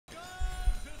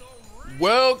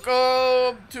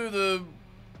Welcome to the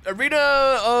arena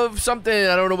of something.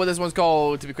 I don't know what this one's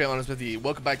called, to be quite honest with you.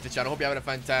 Welcome back to the channel. Hope you're having a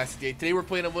fantastic day. Today we're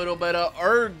playing a little bit of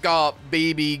Urgot,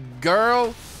 baby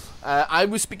girl. I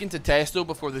was speaking to Testo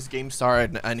before this game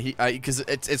started, and because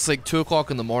it's like 2 o'clock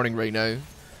in the morning right now.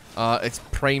 It's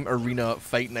prime arena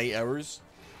fight night hours,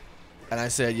 and I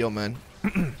said, "Yo, man,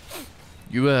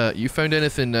 you found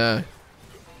anything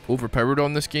overpowered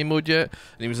on this game mode yet?"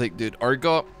 And he was like, "Dude,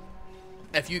 Urgot,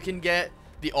 if you can get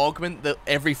the augment that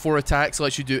every 4 attacks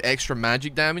lets you do extra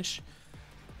magic damage,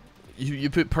 you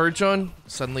put Purge on,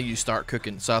 suddenly you start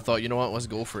cooking." So I thought, you know what, let's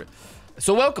go for it.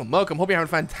 So welcome. Hope you're having a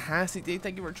fantastic day.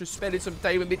 Thank you for just spending some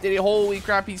time with me today. Holy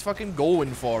crap, he's fucking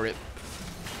going for it.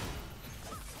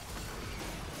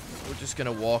 We're just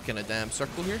gonna walk in a damn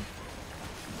circle here.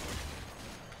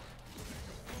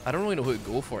 I don't really know who to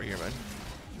go for here, man.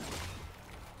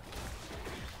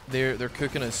 They're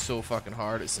cooking us so fucking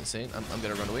hard, it's insane. I'm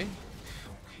gonna run away.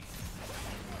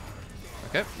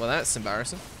 Okay, well that's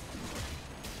embarrassing.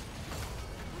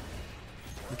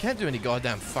 We can't do any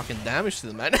goddamn fucking damage to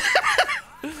them, man.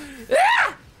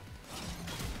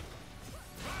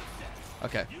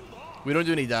 Okay, we don't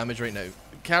do any damage right now.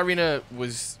 Karina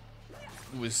was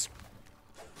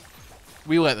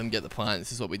we let them get the plants.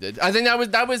 This is what we did. I think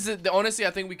that was the honestly,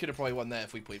 I think we could have probably won that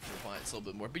if we played for the plants a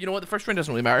little bit more. But you know what? The first round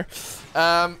doesn't really matter.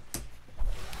 I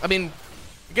mean,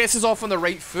 I guess it's off on the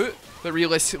right foot, but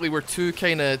realistically, we're two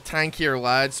kind of tankier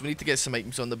lads. We need to get some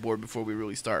items on the board before we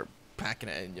really start packing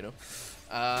it in, you know.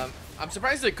 I'm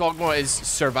surprised that Gamemode is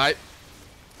surviving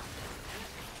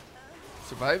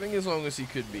as long as he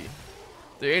could be.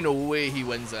 There ain't no way he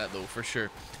wins that though, for sure.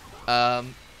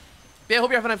 Yeah, I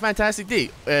hope you're having a fantastic day.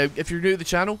 If you're new to the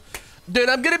channel, dude,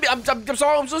 I'm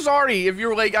sorry. I'm so sorry. If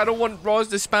you're like, I don't want Ross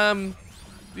to spam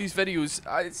these videos.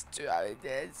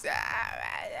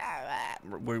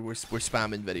 We're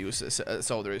spamming videos.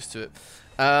 That's all there is to it.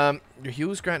 Your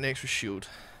heals grant an extra shield.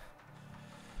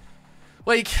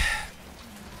 Like,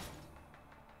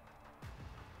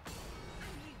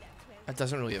 that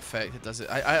doesn't really affect it, does it?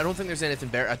 I don't think there's anything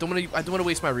better. I don't want to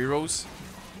waste my rerolls.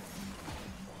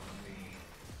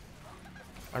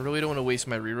 I really don't want to waste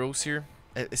my rerolls here.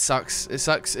 It sucks. It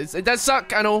sucks. It does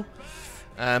suck, I know.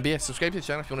 But yeah, subscribe to the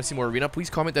channel if you want to see more arena. Please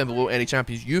comment down below any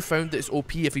champions you found that's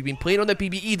OP. If you've been playing on the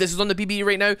PBE, this is on the PBE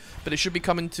right now, but it should be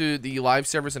coming to the live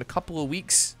servers in a couple of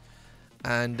weeks.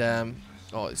 And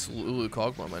oh, it's Lulu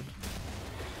Kogma, man.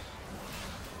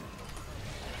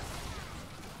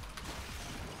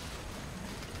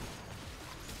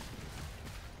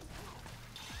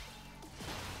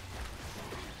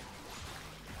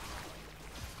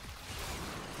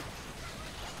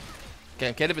 Okay,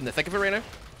 I'm kind of in the thick of it right now.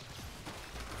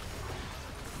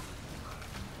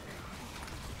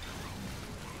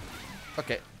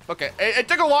 Okay, okay. It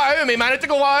took a lot out of me, man. It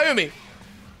took a lot out of me.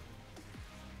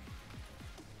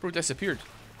 Bro disappeared.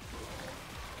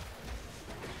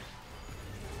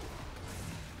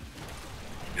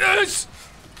 Yes!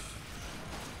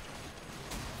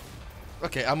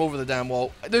 Okay, I'm over the damn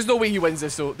wall. There's no way he wins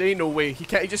this, though. There ain't no way. He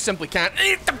can't. He just simply can't.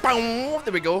 There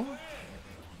we go.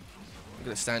 I'm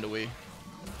gonna stand away.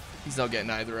 He's not getting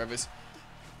either of us.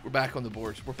 We're back on the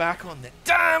board. We're back on the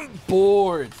damn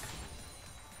board.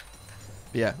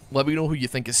 Yeah, let me know who you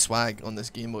think is swag on this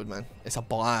game mode, man. It's a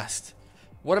blast.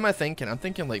 What am I thinking? I'm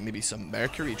thinking like maybe some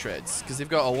Mercury treads, because they've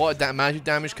got a lot of magic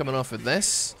damage coming off of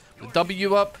this. The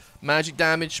W up, magic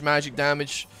damage, magic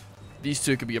damage. These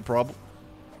two could be a problem.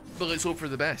 But let's hope for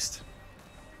the best.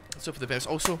 Let's hope for the best.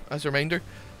 Also, as a reminder,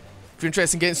 if you're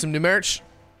interested in getting some new merch,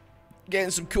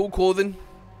 getting some cool clothing,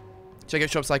 check out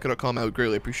shopsycho.com. I would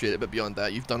greatly appreciate it. But beyond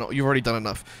that, you've already done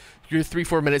enough. You're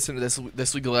 3-4 minutes into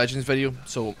this League of Legends video,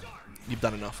 so you've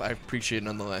done enough. I appreciate it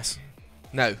nonetheless.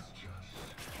 Now,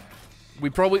 we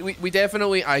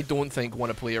definitely, I don't think,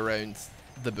 want to play around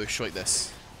the bush like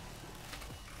this.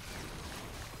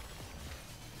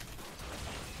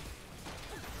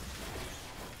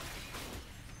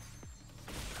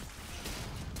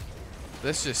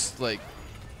 This just like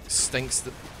stinks.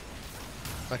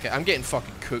 Okay, I'm getting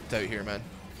fucking cooked out here, man.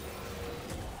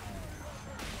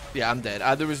 Yeah, I'm dead.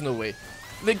 There was no way.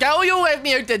 The Galio left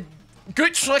me out to...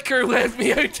 Good Slicker left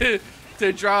me out to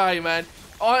dry, man.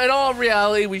 In all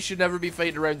reality, we should never be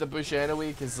fighting around the bush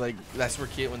anyway, because, like, that's where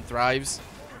Caitlyn thrives.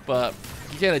 But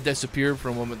he kind of disappeared for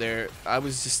a moment there. I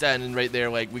was just standing right there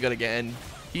like, we gotta get in.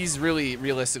 He's really,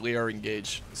 realistically, our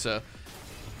engage. So,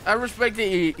 I respect that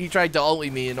he tried to ulti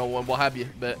me and all, what have you,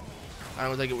 but I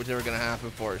don't think it was ever gonna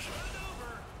happen for us.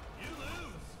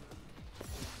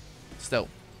 Still,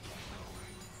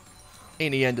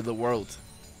 ain't the end of the world.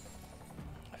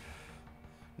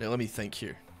 Now let me think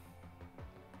here.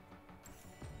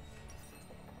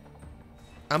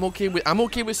 I'm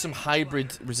okay with some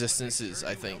hybrid resistances,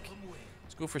 I think.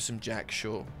 Let's go for some Jack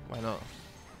Show. Why not?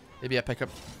 Maybe I pick up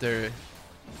their...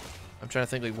 I'm trying to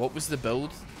think, like, what was the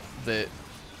build that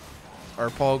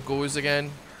Urpog goes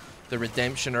again? The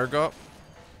Redemption Urgot.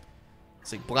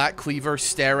 It's like Black Cleaver,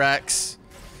 Sterax.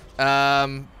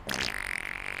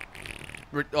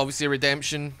 Obviously a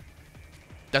Redemption.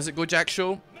 Does it go Jack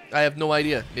Show? I have no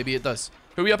idea. Maybe it does.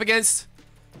 Who are we up against?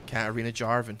 Katarina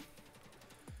Jarvan.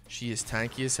 She is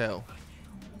tanky as hell.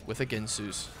 With a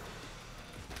Ginsu's.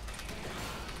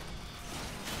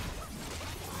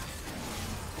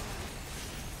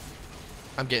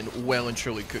 I'm getting well and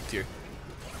truly cooked here.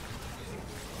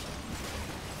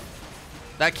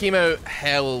 That came out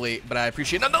hella late, but I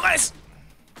appreciate it nonetheless.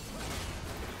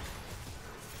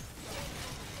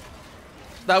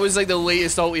 That was like the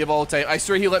latest ulti of all time. I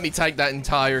swear he let me tank that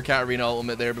entire Katarina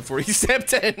ultimate there before he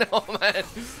stepped in. Oh man.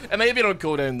 It might have been on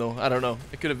cooldown though. I don't know.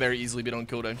 It could have very easily been on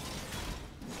cooldown.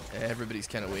 Everybody's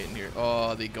kind of waiting here.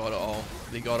 Oh, they got it all.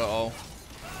 They got it all.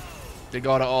 They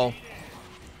got it all.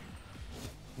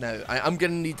 Now, I'm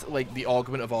gonna need like the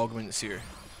augment of augments here.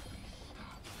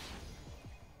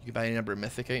 You can buy any number of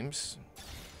mythic items.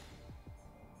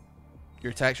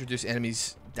 Your attacks reduce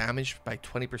enemies' damage by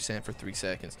 20% for 3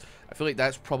 seconds. I feel like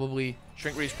that's probably...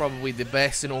 Shrink rate is probably the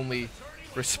best and only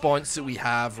response that we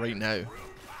have right now.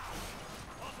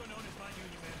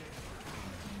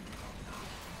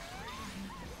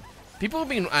 People have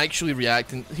been actually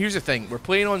reacting. Here's the thing. We're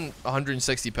playing on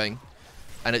 160 ping.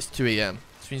 And it's 2 AM.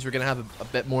 Which means we're going to have a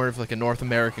bit more of like a North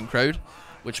American crowd.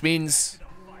 Which means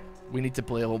we need to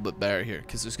play a little bit better here.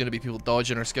 Because there's going to be people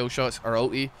dodging our skill shots, our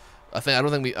ulti. I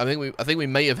think we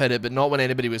might have hit it, but not when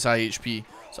anybody was high HP.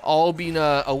 It's all been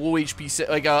a low HP,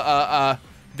 like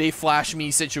they flash me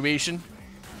situation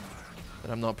that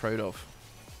I'm not proud of.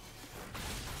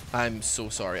 I'm so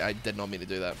sorry. I did not mean to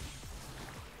do that.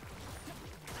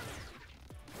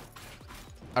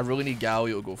 I really need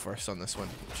Galio to go first on this one,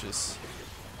 which is,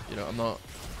 you know, I'm not.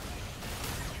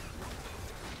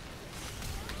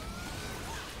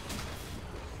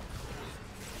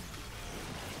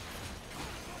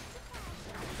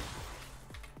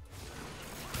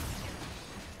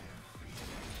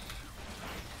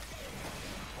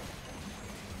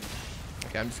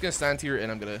 Okay, I'm just gonna stand here and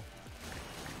I'm gonna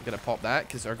pop that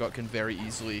because Urgot can very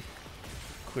easily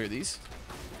clear these.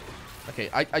 Okay,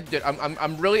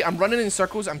 I'm running in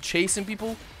circles. I'm chasing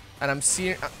people, and I'm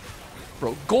seeing.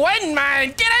 Bro, go in,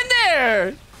 man! Get in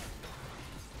there!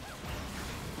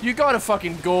 You gotta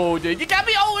fucking go, dude. You got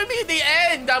me all in me at the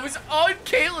end. I was on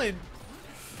Caitlyn.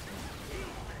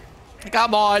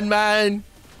 Come on, man.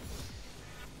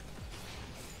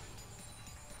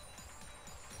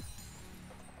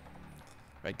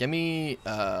 Right, give me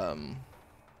Black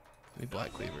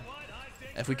Cleaver.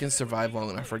 If we can survive long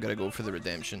enough, we're gonna go for the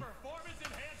Redemption.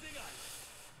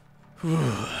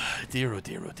 Dear, oh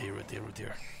dear, oh dear, oh dear, oh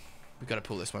dear. We gotta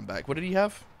pull this one back. What did he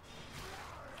have?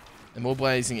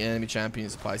 Immobilizing enemy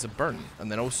champions applies a burn,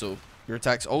 and then also your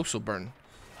attacks also burn.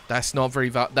 That's not very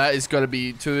that is gonna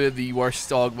be two of the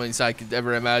worst augments I could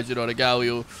ever imagine on a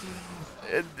Galio.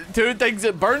 Two things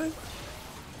that burn.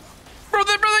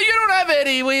 Brother, you don't have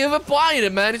any way of applying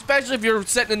it, man. Especially if you're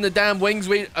sitting in the damn wings.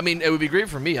 Wait, I mean, it would be great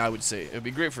for me. I would say it would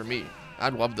be great for me.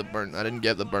 I'd love the burn. I didn't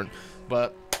get the burn,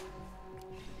 but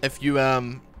if you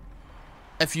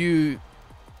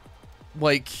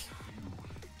like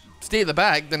stay at the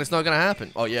back, then it's not gonna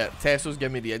happen. Oh yeah, Tesla's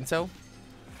giving me the intel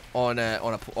on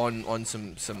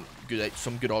some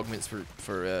good augments for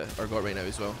Urgot right now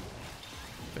as well.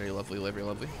 Very lovely, very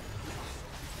lovely.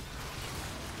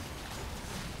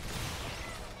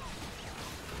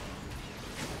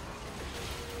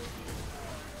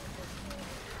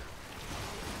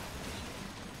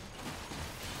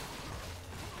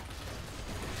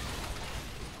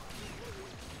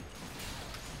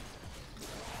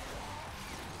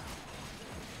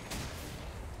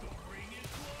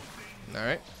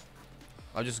 Alright.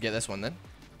 I'll just get this one then.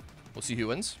 We'll see who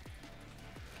wins.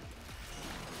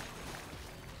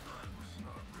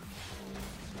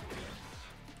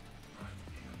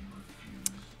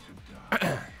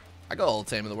 I got all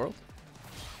the time in the world.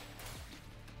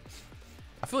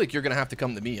 I feel like you're gonna have to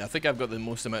come to me. I think I've got the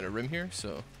most amount of room here,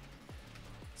 so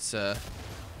it's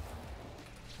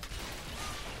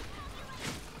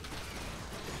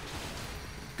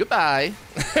goodbye.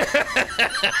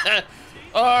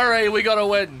 Alright, we gotta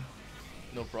win.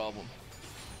 No problem.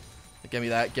 Give me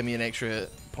that. Give me an extra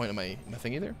point on my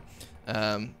thingy there.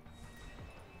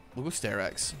 We'll go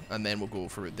Sterax, and then we'll go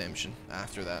for Redemption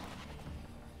after that.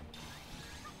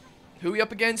 Who are we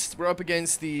up against? We're up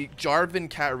against the Jarvan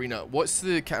Katarina. What's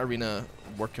the Katarina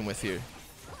working with here?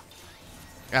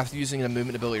 After using a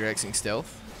movement ability or exiting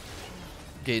stealth,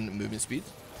 gain movement speed,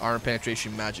 armor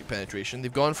penetration, magic penetration.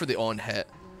 They've gone for the on hit.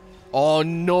 Oh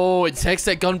no, it's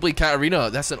Hextech Gunblade Katarina.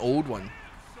 That's an old one.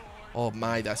 Oh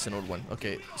my, that's an old one.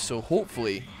 Okay, so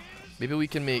hopefully, maybe we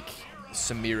can make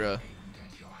Samira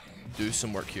do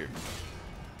some work here.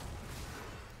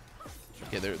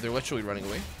 Okay, they're literally running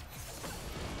away.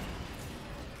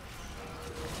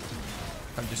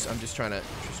 I'm just trying to.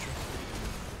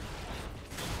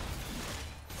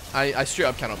 I straight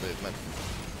up cannot move, man.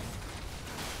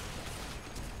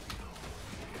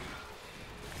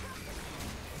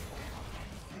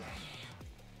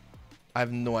 I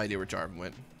have no idea where Jarvan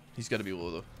went. He's got to be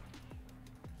low though.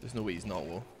 There's no way he's not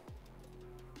low.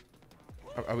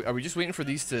 Are we just waiting for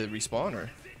these to respawn or?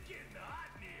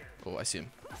 Oh, I see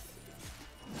him.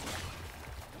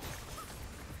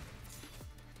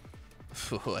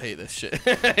 Oh, I hate this shit.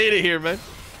 I hate it here, man.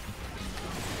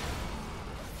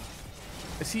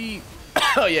 Is he?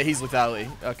 Oh yeah, he's lethality.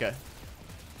 Okay.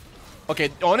 Okay,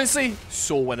 honestly,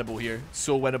 so winnable here.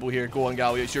 So winnable here. Go on,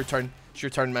 Galio. It's your turn. It's your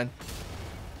turn, man.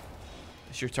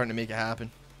 It's your turn to make it happen.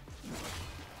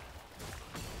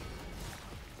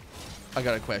 I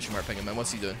got a question mark pinging, man.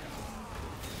 What's he doing?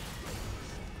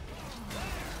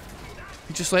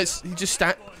 He just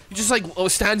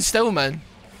stand still, man.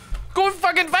 Go and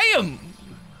fucking fight him.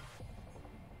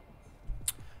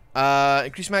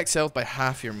 Increase max health by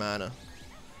half your mana.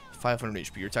 500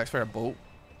 HP. Your attacks fire a bolt.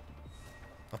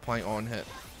 Applying on hit.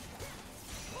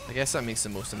 I guess that makes the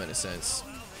most amount of sense.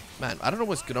 Man, I don't know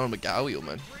what's going on with Galio,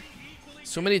 man.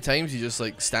 So many times he just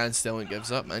like stands still and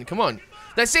gives up, man. Come on.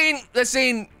 This ain't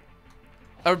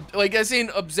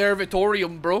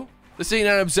observatorium, bro. This ain't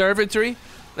an observatory.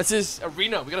 This is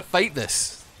arena. We gotta fight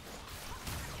this.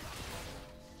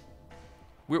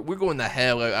 We're going the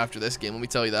hell out after this game. Let me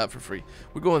tell you that for free.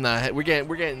 We're going that. We're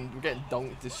getting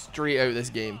dunked straight out of this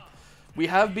game. We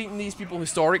have beaten these people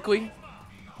historically.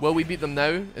 Will we beat them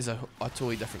now? Is a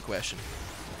totally different question.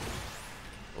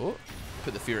 Oh,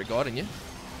 put the fear of God in you.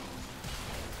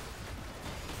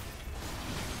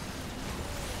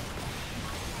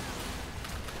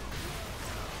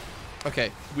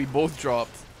 Okay, we both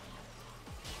dropped,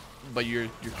 but you're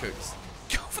cooked.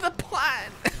 Go for the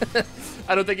plan.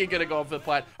 I don't think you're gonna go for the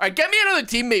plan. All right, get me another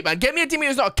teammate, man. Get me a teammate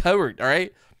who's not a coward. All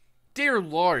right, dear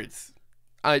Lord,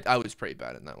 I was pretty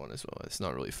bad in that one as well. It's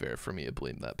not really fair for me to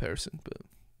blame that person, but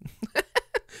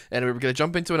anyway, we're gonna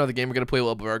jump into another game. We're gonna play a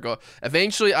little bit of Urgot.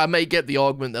 Eventually, I might get the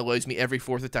augment that allows me every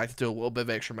fourth attack to do a little bit of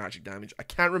extra magic damage. I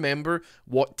can't remember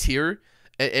what tier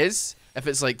it is. If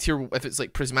it's like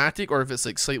prismatic or if it's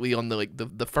like slightly on the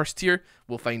the first tier,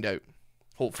 we'll find out.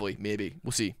 Hopefully, maybe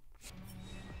we'll see.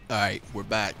 All right, we're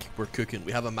back. We're cooking.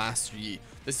 We have a Master Yi.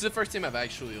 This is the first time I've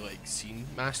actually like seen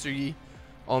Master Yi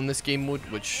on this game mode,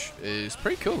 which is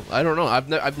pretty cool. I don't know.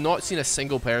 I've not seen a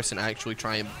single person actually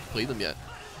try and play them yet.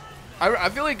 I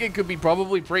feel like it could be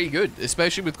probably pretty good,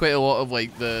 especially with quite a lot of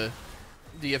like the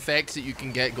effects that you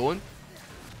can get going.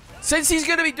 Since he's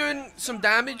gonna be doing some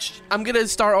damage, I'm gonna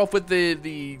start off with the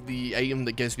item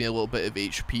that gives me a little bit of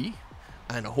HP,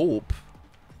 and hope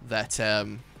that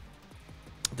it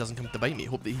doesn't come to bite me.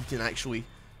 Hope that he can actually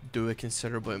do a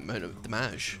considerable amount of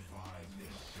damage.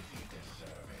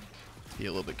 Be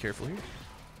a little bit careful here.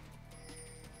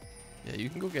 Yeah,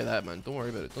 you can go get that, man. Don't worry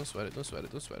about it. Don't sweat it. Don't sweat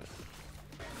it. Don't sweat it.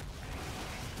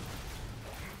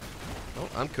 Oh,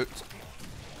 I'm cooked.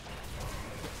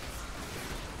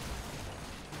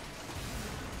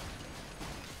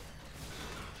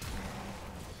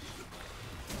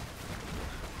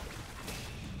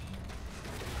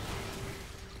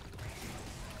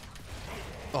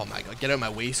 Oh my god, get out of my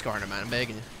way, Skarner, man. I'm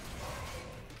begging you.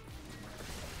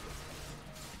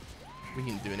 We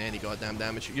ain't doing any goddamn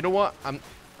damage. You know what? I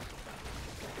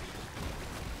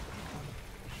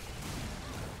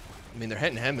mean, they're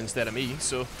hitting him instead of me,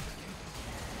 so...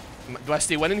 Do I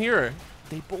stay winning here, or?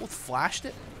 They both flashed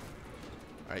it?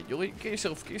 Alright, you get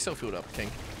yourself healed up,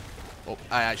 King. Oh,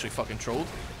 I actually fucking trolled.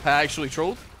 I actually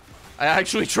trolled. Ah!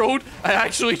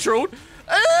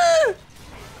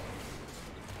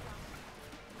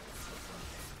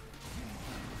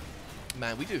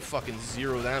 Man, we do fucking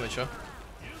 0 damage, huh?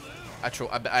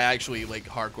 I actually like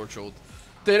hardcore trolled.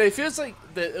 Dude, it feels like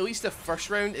at least the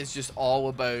first round is just all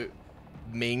about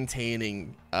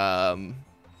maintaining gain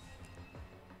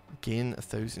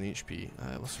 1000 HP.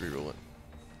 Let's reroll it.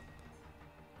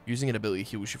 Using an ability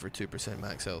heals you for 2%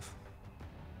 max health.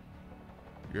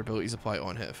 Your abilities apply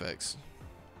on hit effects.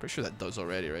 Pretty sure that does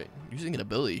already, right? Using an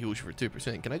ability heals you for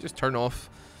 2%. Can I just turn on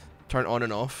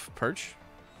and off purge?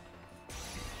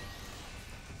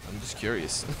 I'm just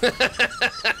curious.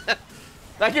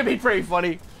 That could be pretty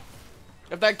funny.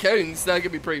 If that counts, that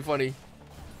could be pretty funny.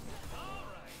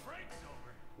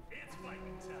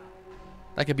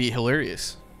 That could be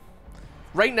hilarious.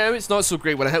 Right now, it's not so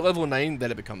great. When I hit level 9,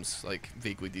 then it becomes, like,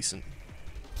 vaguely decent.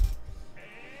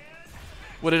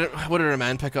 What did our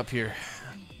man pick up here?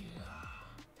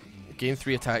 Gain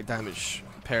 3 attack damage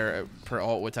per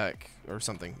auto attack or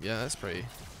something. Yeah, that's pretty...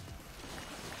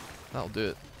 That'll do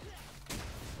it.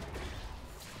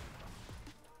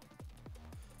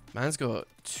 Man's got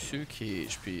 2k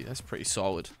HP. That's pretty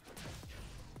solid.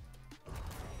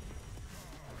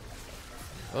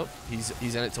 Oh, he's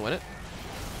in it to win it.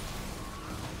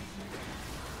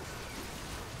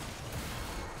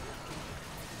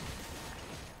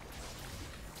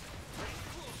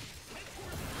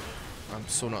 I'm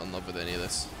so not in love with any of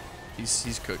this.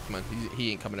 He's cooked, man.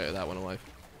 He ain't coming out of that one alive.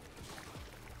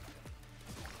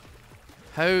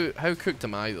 How cooked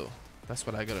am I though? That's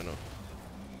what I gotta know.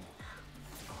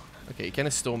 Okay, he kind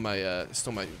of stole my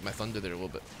thunder there a little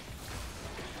bit.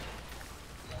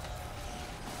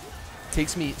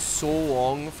 Takes me so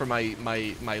long for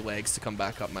my legs to come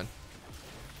back up, man.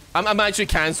 I'm actually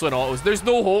canceling autos. There's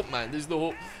no hope, man. There's no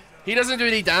hope. He doesn't do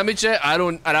any damage yet.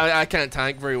 I can't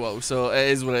tank very well, so it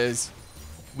is what it is.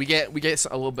 We get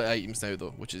a little bit of items now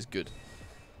though, which is good.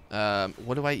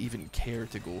 What do I even care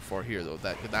to go for here though?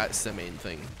 That's the main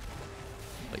thing.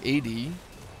 Like AD,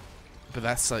 but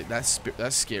that's like that's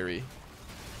scary.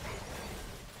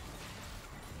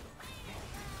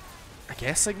 I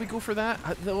guess like we go for that.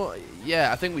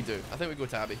 Yeah, I think we do. I think we go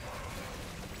Tabby.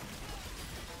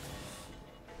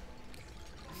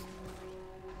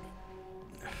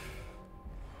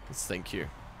 Let's think here.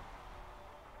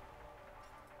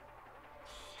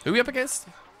 Who are we up against?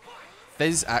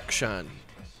 Fizz Akshan.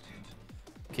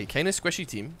 Okay, kind of squishy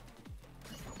team.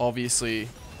 Obviously,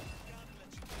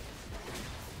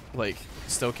 like,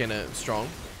 still kind of strong.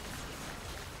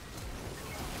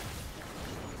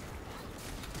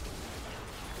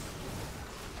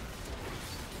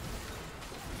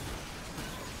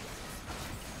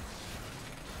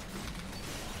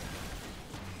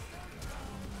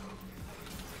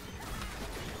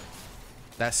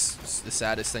 That's the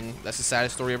saddest thing. That's the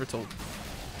saddest story ever told.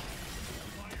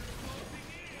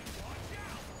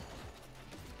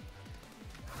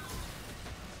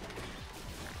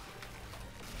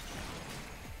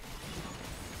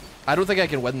 I don't think I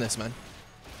can win this, man.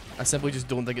 I simply just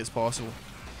don't think it's possible.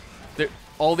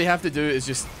 All they have to do is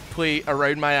just play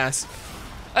around my ass.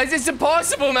 It's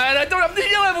impossible, man. I'm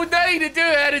near level 9 to do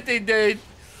anything, dude.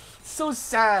 So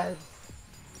sad.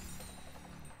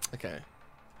 Okay.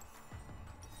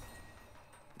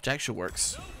 Jackshire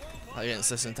works against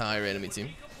this entire enemy team.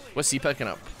 What's he picking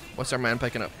up? What's our man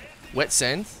picking up? Wet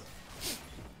Send?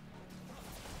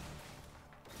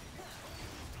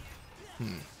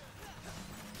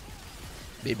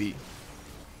 Maybe.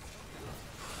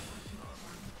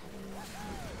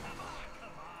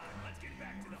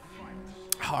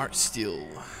 Heart Steel.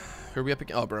 Who are we up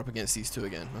against? Oh, we're up against these two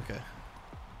again. Okay.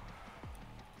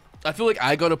 I feel like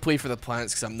I gotta play for the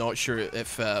plants because I'm not sure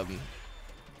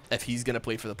if he's gonna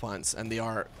play for the plants, and they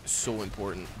are so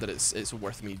important that it's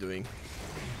worth me doing.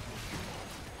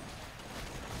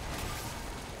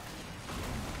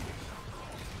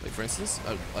 Like for instance,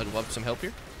 I'd love some help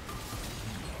here.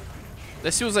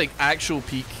 This feels like actual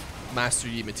peak Master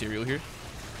Yi material here.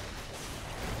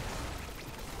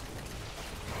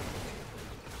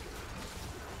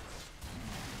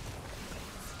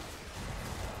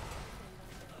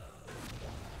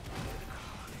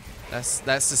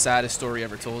 That's the saddest story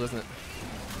ever told, isn't it?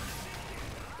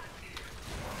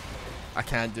 I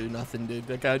can't do nothing,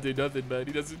 dude. I can't do nothing, man.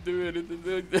 He doesn't do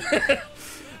anything.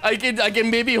 I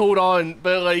can maybe hold on,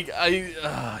 but like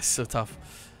it's so tough.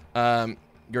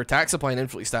 Your attack supply and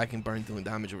infinitely stacking burn dealing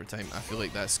damage over time. I feel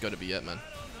like that's got to be it, man.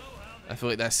 I feel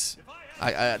like that's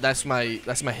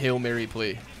my Hail Mary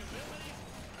play.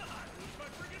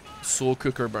 Soul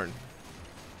Cooker burn.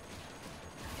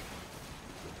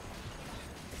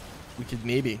 We can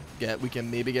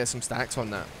maybe get some stacks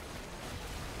on that.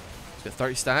 He's got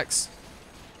 30 stacks.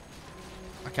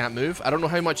 I can't move. I don't know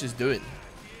how much it's doing.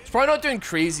 It's probably not doing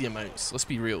crazy amounts. Let's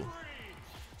be real.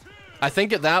 I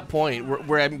think at that point,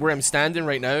 where I'm standing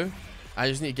right now, I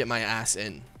just need to get my ass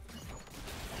in.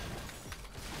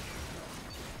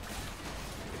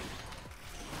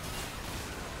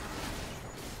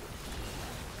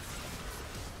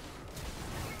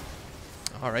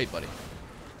 All right, buddy.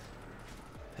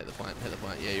 Hit the plant, hit the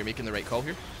plant. Yeah, you're making the right call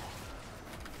here.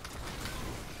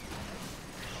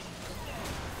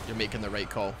 You're making the right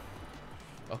call.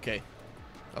 Okay.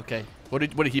 Okay. What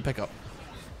did he pick up?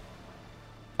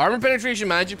 Armor penetration,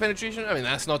 magic penetration? I mean,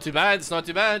 that's not too bad. It's not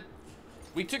too bad.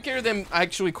 We took care of them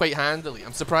actually quite handily.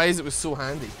 I'm surprised it was so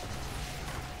handy.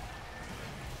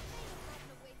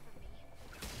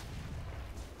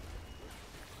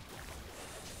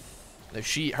 Now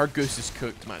her goose is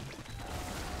cooked, man.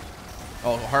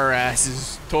 Oh, her ass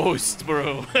is toast,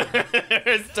 bro.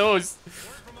 It's toast.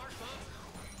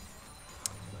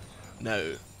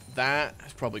 Now, that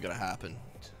is probably gonna happen.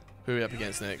 Who are we up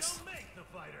against next?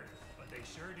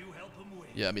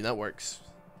 Yeah, I mean, that works.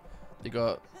 They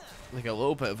got like a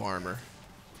little bit of armor.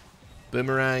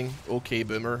 Boomerang, okay,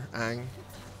 boomerang.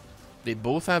 They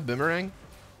both have boomerang.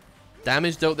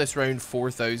 Damage dealt this round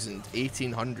 4,000,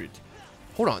 1,800.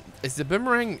 Hold on, is the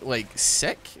boomerang like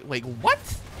sick? Like what?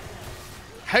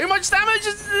 How much damage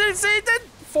did it say it did?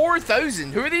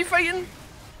 4,000. Who are they fighting?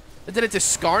 They did it to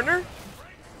Skarner?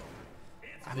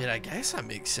 I mean, I guess that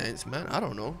makes sense, man. I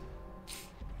don't know.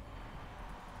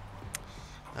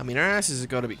 I mean, our asses have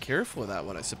got to be careful with that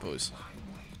one, I suppose.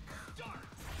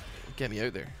 Get me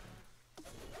out there.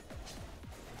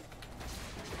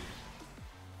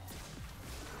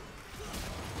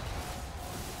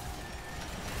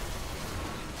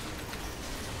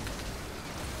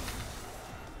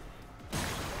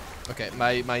 Okay,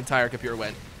 my entire computer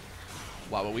went.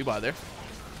 Wow, well, we bought there.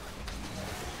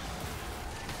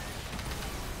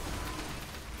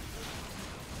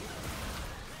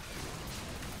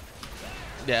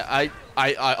 Yeah,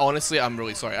 I honestly, I'm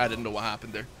really sorry. I didn't know what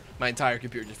happened there. My entire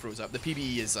computer just froze up. The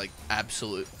PvE is like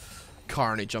absolute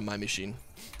carnage on my machine.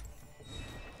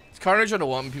 It's carnage on a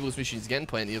lot of people's machines. Getting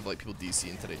plenty of like people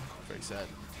DCing today. Very sad.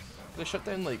 Did I shut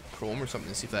down like Chrome or something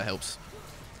to see if that helps?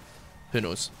 Who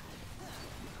knows?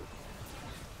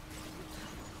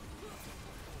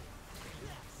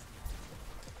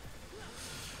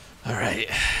 All right,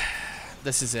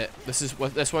 this is it.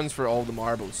 This one's for all the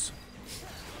marbles.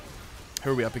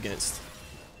 Who are we up against?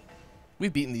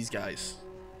 We've beaten these guys.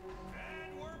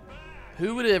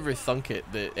 Who would have ever thunk it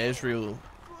that Ezreal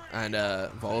and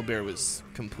Volibear was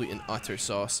complete and utter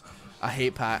sauce? I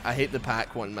hate the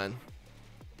pack one, man.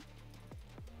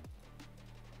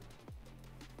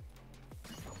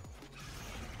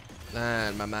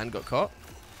 And my man got caught.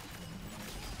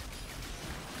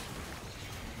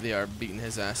 They are beating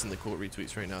his ass in the quote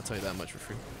retweets right now, I'll tell you that much for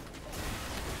free.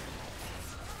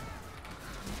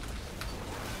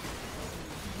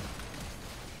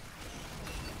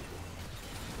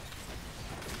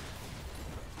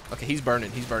 Okay, he's burning,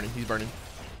 he's burning, he's burning.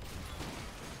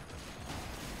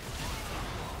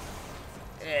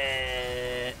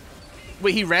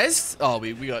 Wait, he rezzed? Oh,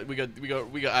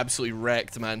 we got absolutely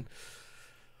wrecked, man.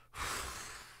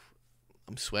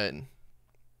 I'm sweating.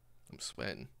 I'm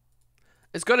sweating.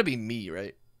 It's gotta be me,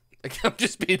 right? Like, I'm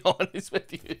just being honest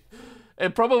with you.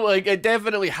 It probably, like, it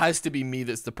definitely has to be me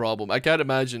that's the problem. I can't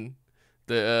imagine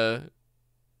the,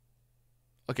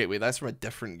 okay, wait, that's from a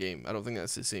different game. I don't think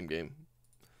that's the same game.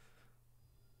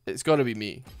 It's gotta be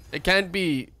me. It can't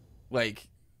be, like,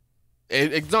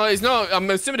 it's not, I'm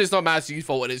assuming it's not Master's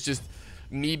fault and it's just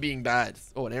me being bad.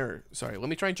 Oh, an error. Sorry, let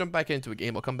me try and jump back into a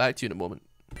game. I'll come back to you in a moment.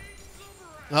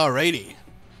 Alrighty.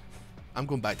 I'm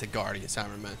going back to Guardian's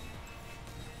Hammer, man.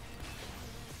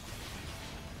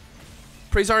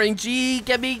 Praise RNG,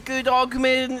 get me good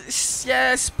augments.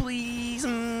 Yes, please.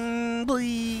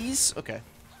 Please. Okay.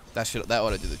 That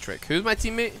ought to do the trick. Who's my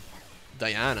teammate?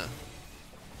 Diana.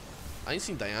 I ain't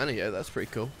seen Diana yet. That's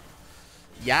pretty cool.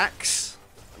 Yax,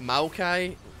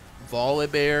 Maokai,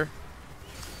 Volibear,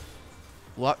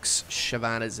 Lux,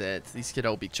 Shyvana Zed. These could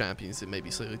all be champions. It may be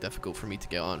slightly difficult for me to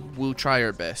get on. We'll try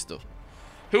our best, though.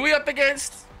 Who are we up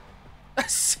against?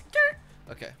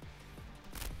 Okay.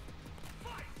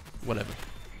 Whatever.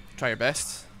 Try your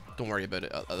best. Don't worry about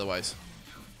it otherwise.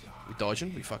 We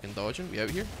dodging. We fucking dodging. We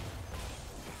out here.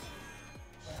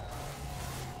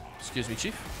 Excuse me,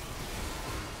 Chief.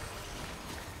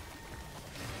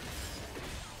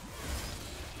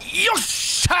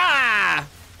 Yosha!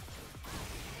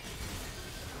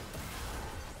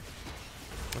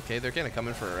 Okay, they're kind of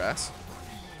coming for our ass.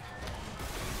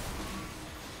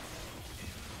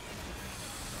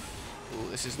 Oh,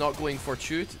 this is not going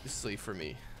fortuitously for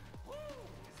me.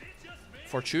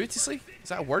 Fortuitously? Is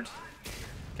that a word?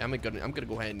 Okay, I'm gonna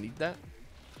go ahead and need that.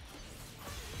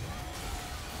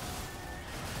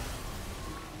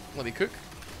 Let me cook.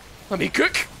 Let me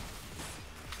cook.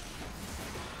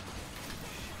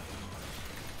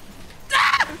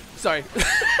 Ah! Sorry.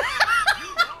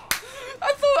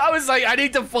 I was like, I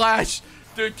need to flash.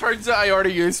 Dude, turns out I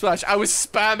already used flash. I was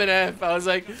spamming F. I was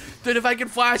like, dude, if I can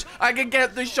flash, I can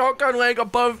get the shotgun leg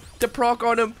above to proc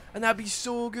on him, and that'd be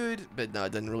so good. But no,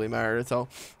 it didn't really matter at all.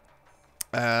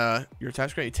 Your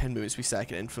attacks grant you 10 movements, we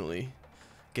stack it infinitely.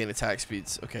 Gain attack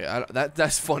speeds. Okay,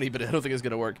 that's funny, but I don't think it's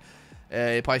gonna work.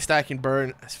 Apply stacking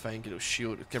burn. That's fine. Get a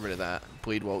shield. Get rid of that.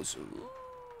 Blade walls.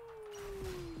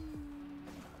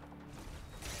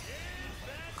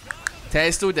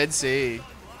 Testo did say,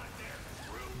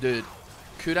 dude,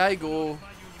 could I go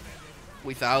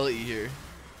lethality here?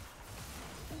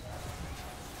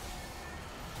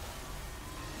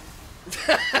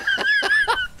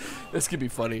 This could be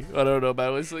funny. I don't know,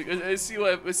 man. Let's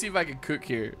see if I can cook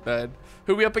here, man.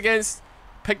 Who are we up against?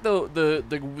 Pick the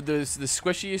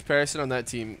squishiest person on that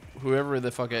team, whoever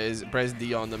the fuck it is. Press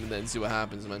D on them and then see what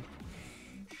happens, man.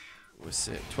 What's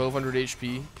it? 1200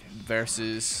 HP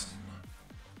versus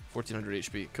 1400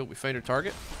 HP. Cool. We find our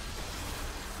target.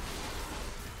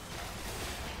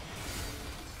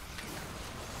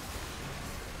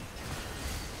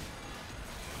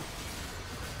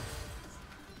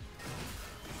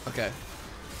 Okay.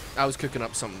 I was cooking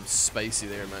up something spicy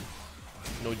there, man.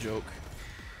 No joke.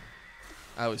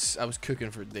 I was cooking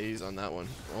for days on that one.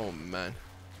 Oh man.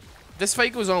 This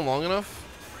fight goes on long enough.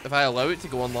 If I allow it to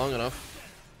go on long enough,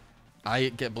 I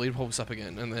get blade pulse up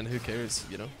again, and then who cares,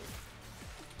 you know?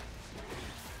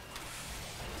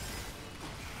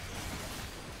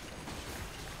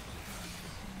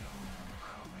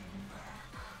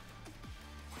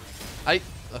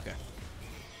 Okay.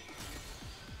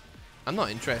 I'm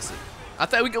not interested. I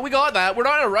thought we got that. We're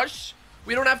not in a rush.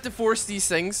 We don't have to force these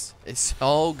things. It's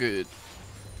all good.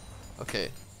 Okay.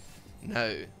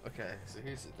 Now. Okay. So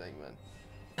here's the thing,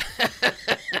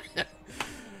 man.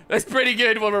 That's pretty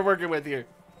good what we're working with here.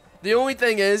 The only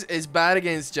thing is bad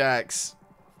against Jax,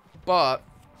 but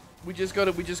we just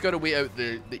gotta wait out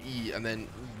the E, and then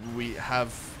we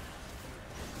have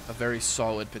a very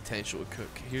solid potential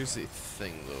cook. Here's the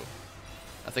thing, though.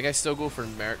 I think I still go for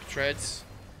Merc Treads.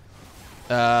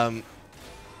 Got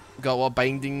what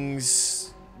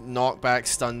bindings, knockback,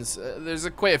 stuns. There's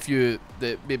quite a few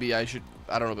that maybe I don't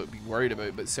know about be worried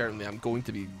about, but certainly I'm going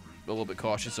to be a little bit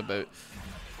cautious about.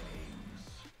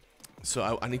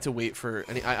 So I need to wait for.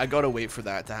 I gotta wait for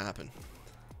that to happen.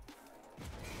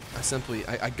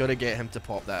 I gotta get him to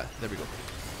pop that. There we go.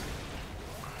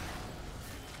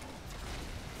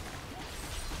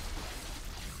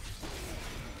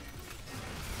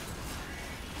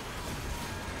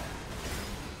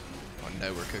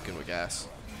 Now we're cooking with gas.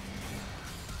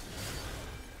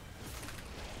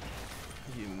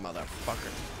 You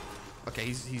motherfucker. Okay,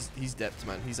 he's dipped,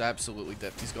 man. He's absolutely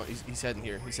dipped. He's heading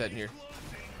here. He's heading here.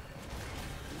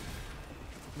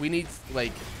 We need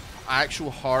like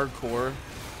actual hardcore,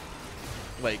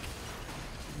 like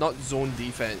not zone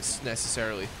defense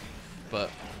necessarily,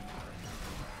 but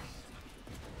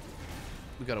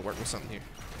we gotta work with something here.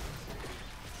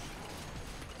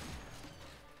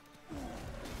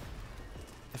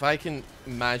 If I can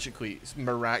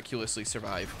miraculously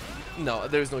survive. No,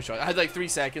 there's no shot. I had like 3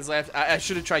 seconds left. I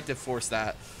should have tried to force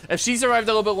that. If she survived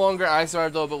a little bit longer, I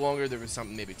survived a little bit longer, there was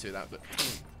something maybe to that. But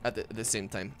at the same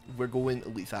time, we're going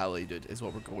lethality, dude, is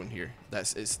what we're going here.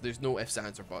 There's no ifs,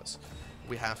 ands, or buts.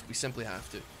 We simply have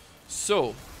to.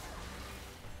 So.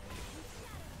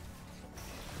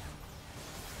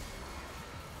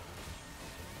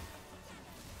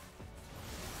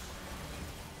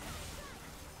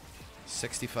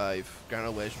 $65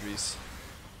 Granite Legendaries.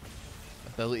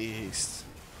 Ability haste.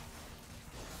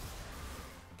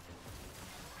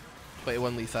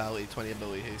 21 lethality, 20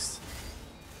 ability haste.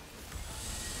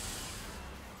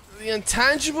 The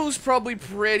intangible's probably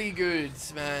pretty good,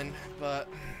 man, but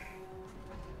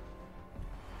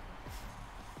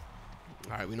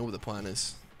alright, we know what the plan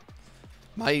is.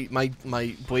 My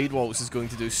blade waltz is going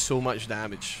to do so much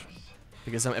damage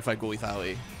because if I go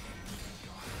lethality.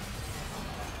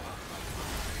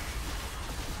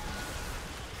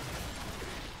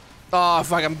 Oh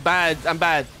fuck, I'm bad. I'm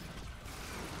bad.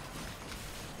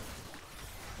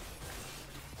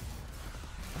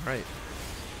 Alright.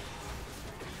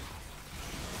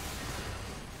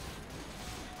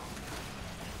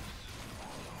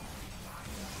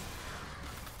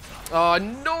 Oh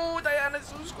no, Diana's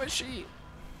so squishy.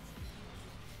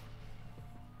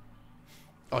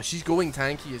 Oh, she's going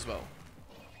tanky as well.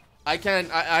 I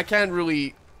can't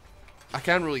really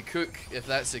cook if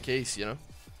that's the case, you know.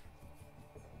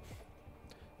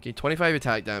 Okay, 25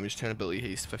 attack damage, 10 ability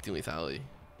haste, 15 lethality.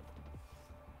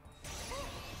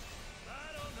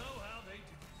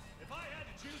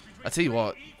 I tell you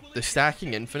what, the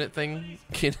stacking infinite thing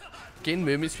can gain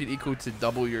movement speed equal to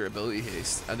double your ability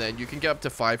haste, and then you can get up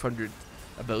to 500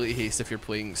 ability haste if you're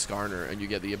playing Skarner, and you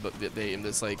get the aim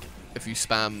that's like if you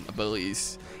spam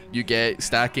abilities, you get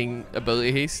stacking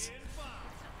ability haste.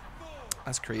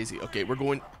 That's crazy. Okay, we're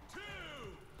going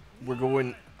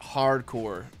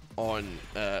hardcore on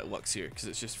Lux here because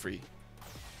it's just free.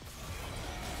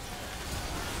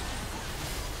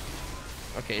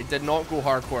 Okay, it did not go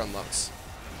hardcore on Lux.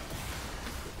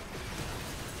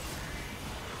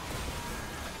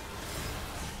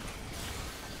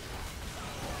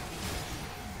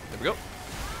 There we go.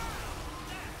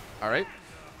 Alright.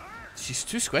 She's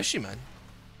too squishy, man.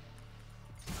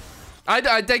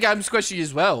 I think I'm squishy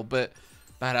as well, but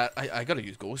man, I gotta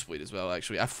use Ghostblade as well,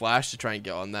 actually. I flashed to try and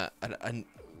get on that. And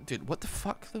dude, what the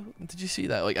fuck, though? Did you see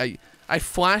that? Like, I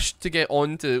flashed to get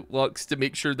onto Lux to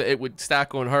make sure that it would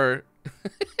stack on her.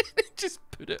 Just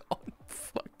put it on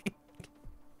fucking...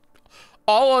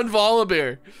 all on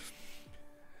Volibear.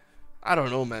 I don't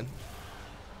know, man.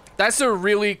 That's a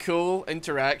really cool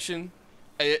interaction.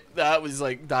 That was,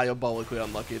 like, diabolically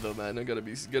unlucky, though, man. I gotta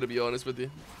be honest with you.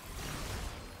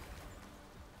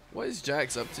 What is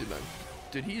Jax up to, man?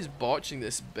 Dude, he's botching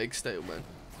this big style, man.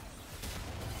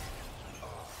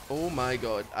 Oh my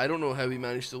god. I don't know how he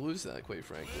managed to lose that, quite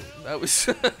frankly. That was...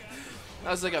 that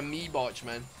was like a me botch,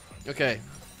 man. Okay.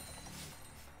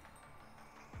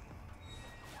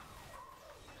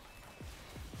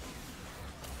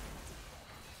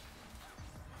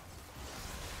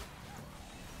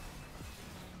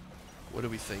 What do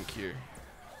we think here?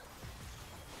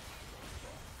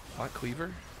 Black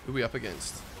Cleaver? Who are we up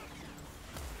against?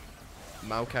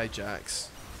 Maokai Jax.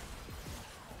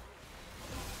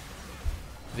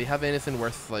 Do they have anything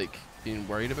worth, like, being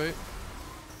worried about?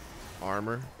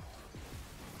 Armor.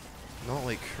 Not,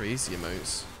 like, crazy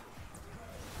amounts.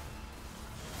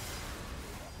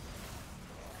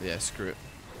 Yeah, screw it.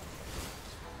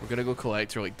 We're gonna go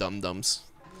Collector like dum-dums.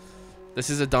 This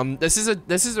is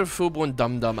a full-blown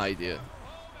dum-dum idea.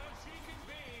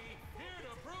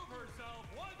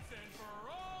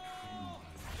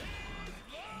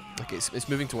 Okay, it's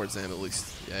moving towards them at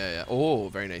least. Yeah. Oh,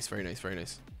 very nice, very nice, very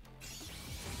nice.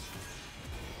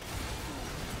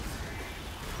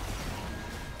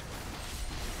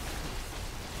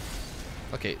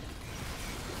 Okay.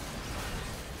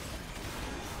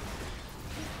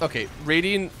 Okay,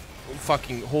 Radiant,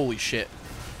 fucking holy shit.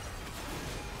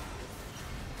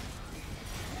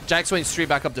 Jax went straight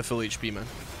back up to full HP, man.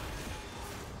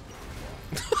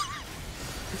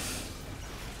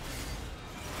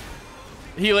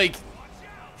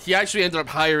 He actually ended up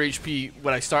higher HP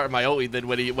when I started my ulti than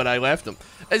when I left him.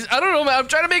 I don't know, man. I'm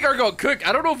trying to make Urgot cook.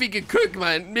 I don't know if he can cook,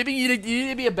 man. Maybe you need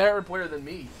to be a better player than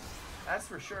me. That's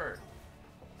for sure.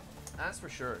 That's for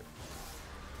sure.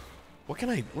 What can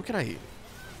I?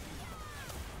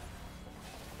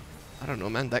 I don't know,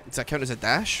 man. Does that count as a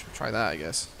dash? Try that, I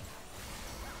guess.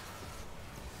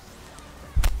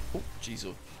 Oh, jeez,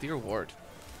 oh, dear lord.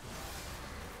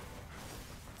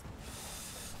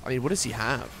 I mean, what does he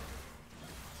have?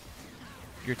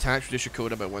 Your attack reduce your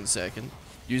code by 1 second.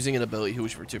 Using an ability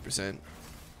heals you for 2%.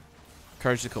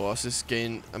 Courage the Colossus.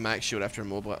 Gain a max shield after a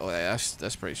mobile. Oh, yeah,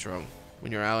 that's pretty strong.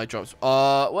 When your ally drops.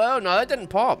 Well, no, that didn't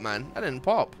pop, man. That didn't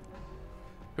pop.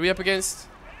 Who are we up against?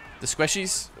 The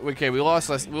squishies. Okay, we lost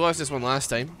this one last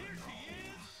time.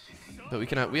 But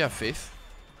we have faith.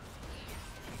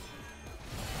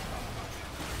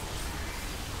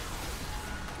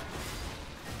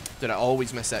 Dude, I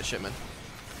always miss that shit, man.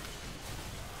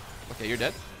 Okay, you're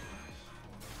dead.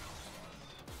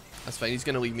 That's fine. He's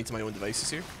gonna leave me to my own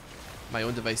devices here. My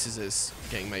own devices is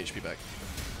getting my HP back.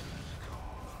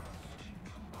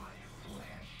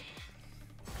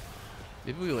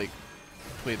 Maybe we like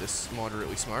play this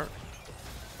moderately smart.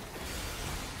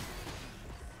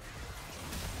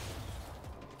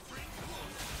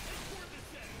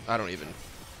 I don't even.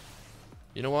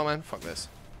 You know what, man? Fuck this.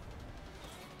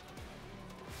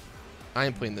 I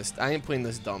ain't playing this. I ain't playing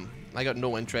this dumb. I got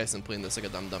no interest in playing this like a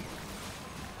dum-dum.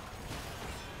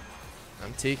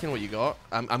 I'm taking what you got.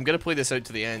 I'm gonna play this out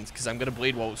to the end because I'm gonna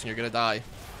Blade Waltz and you're gonna die.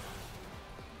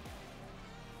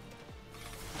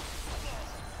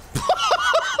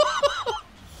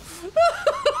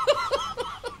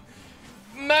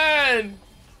 Man!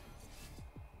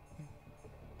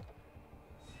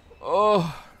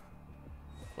 Oh.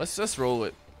 Let's just roll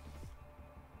it.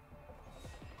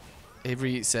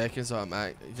 Every 8 seconds, oh,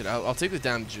 man. Dude, I'll take the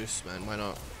damn juice, man. Why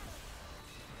not?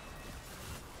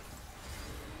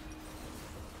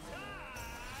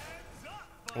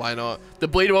 Why not? The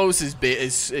Blade Waltz is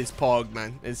pog,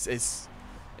 man. It's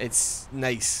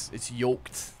nice. It's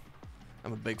yoked.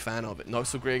 I'm a big fan of it. Not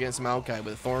so great against Maokai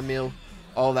with Thornmail,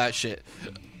 all that shit.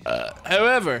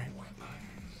 However,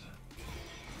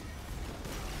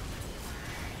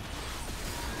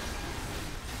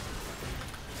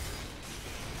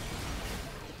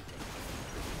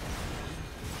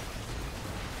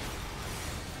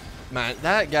 Man,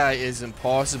 that guy is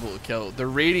impossible to kill. The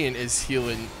Radiant is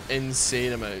healing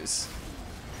insane amounts.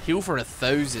 Heal for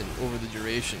 1,000 over the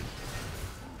duration.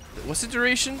 What's the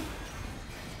duration?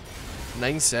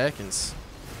 9 seconds.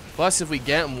 Plus, if we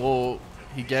get him low,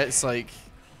 he gets like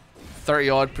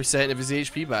 30-odd% of his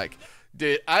HP back.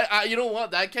 Dude, you know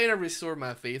what? That kind of restored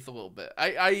my faith a little bit.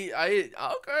 Okay.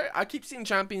 I keep seeing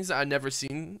champions that I've never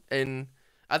seen in.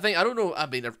 I don't know. I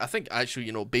mean, I think actually,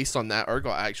 you know, based on that,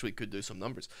 Urgot actually could do some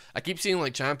numbers. I keep seeing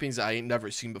like champions that I ain't never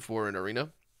seen before in arena,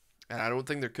 and I don't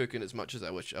think they're cooking as much as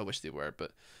I wish they were.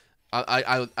 But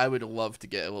I would love to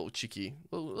get a little cheeky,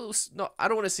 no, I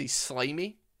don't want to say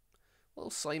slimy, a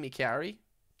little slimy carry.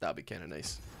 That'd be kind of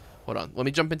nice. Hold on, let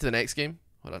me jump into the next game.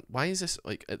 Hold on, why is this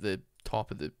like at the top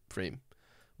of the frame?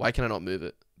 Why can I not move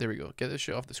it? There we go. Get this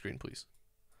shit off the screen, please.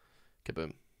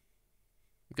 Kaboom.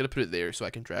 I'm gonna put it there so I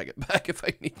can drag it back if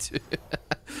I need to.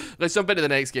 Let's jump into the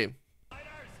next game.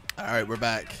 Alright, we're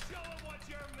back.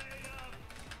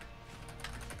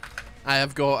 I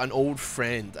have got an old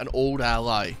friend, an old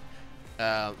ally.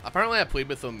 Apparently I played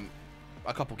with him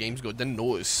a couple games ago. Didn't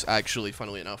notice, actually,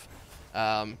 funnily enough.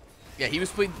 Yeah, he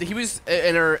was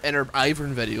in our Ivern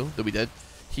video that we did.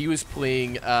 He was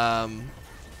playing oh,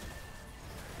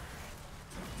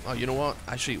 you know what?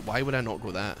 Actually, why would I not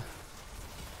go that?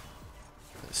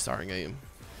 Starting item.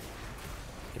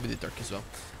 Give me the Dirk as well.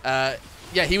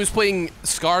 Yeah, he was playing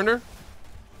Skarner.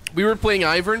 We were playing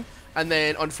Ivern, and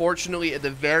then unfortunately at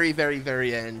the very, very,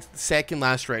 very end, second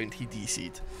last round, he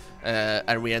DC'd.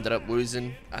 And we ended up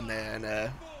losing, and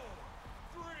then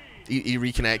he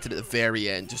reconnected at the very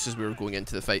end, just as we were going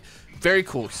into the fight. Very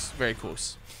close, very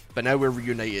close. But now we're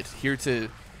reunited, here to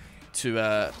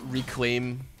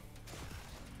reclaim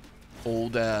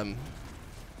old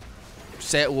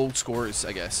settle old scores,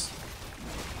 I guess.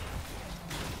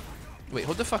 Wait,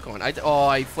 hold the fuck on. Oh,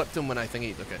 I flipped him when I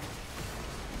thingied. Okay.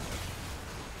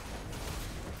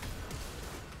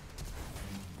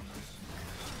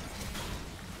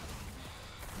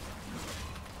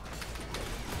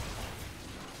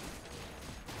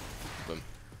 Boom.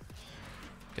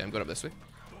 Okay, I'm going up this way.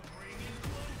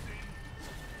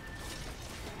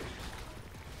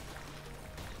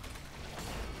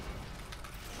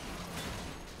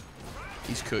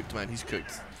 He's cooked, man. He's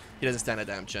cooked. He doesn't stand a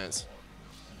damn chance.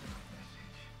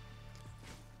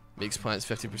 Makes plants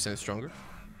 50% stronger.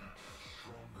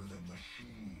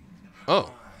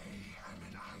 Oh.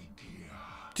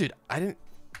 Dude, I didn't...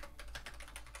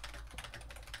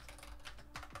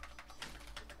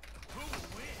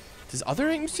 Does other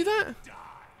items do that?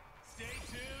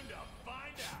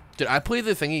 Dude, I play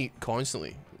the thingy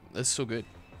constantly. That's so good.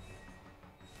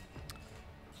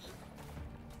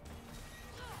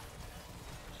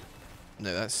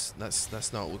 No,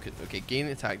 that's not looking okay. Gain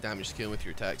attack damage scaling with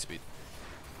your attack speed.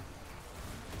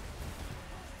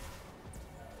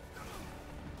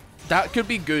 That could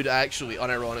be good, actually,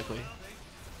 unironically.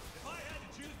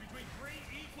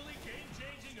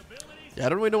 Yeah, I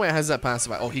don't really know why it has that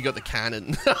passive. Oh, he got the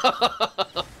cannon.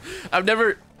 I've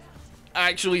never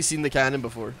actually seen the cannon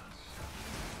before.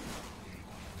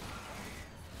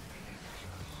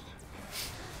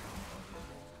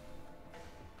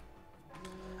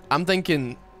 I'm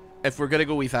thinking if we're gonna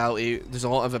go lethality, there's a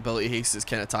lot of ability haste that's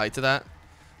kind of tied to that,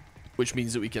 which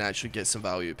means that we can actually get some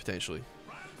value potentially.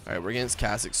 All right, we're against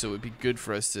Kha'Zix, so it'd be good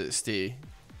for us to stay.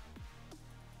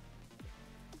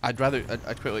 I'd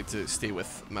quite like to stay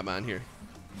with my man here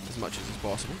as much as is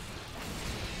possible.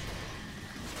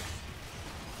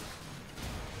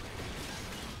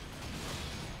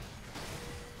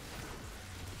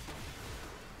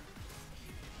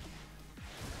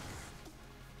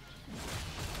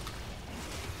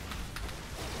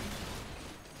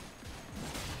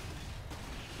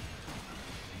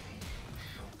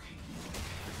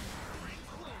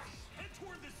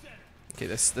 Okay,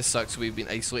 this sucks. We've been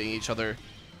isolating each other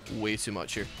way too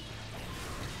much here.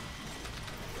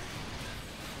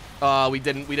 We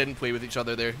didn't play with each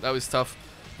other there. That was tough.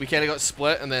 We kind of got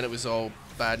split, and then it was all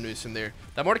bad news from there.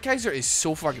 That Mordekaiser is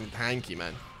so fucking tanky,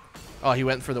 man. Oh, he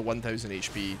went for the 1000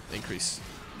 HP increase.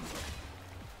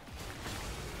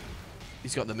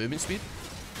 He's got the movement speed.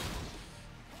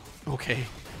 Okay.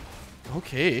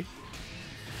 Okay.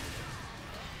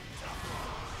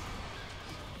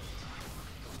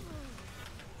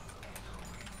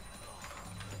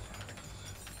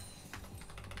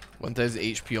 (1000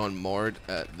 HP on Mord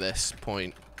at this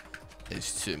point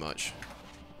is too much.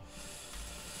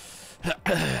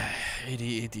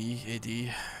 AD.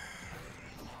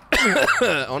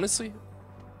 Honestly,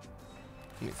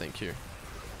 let me think here.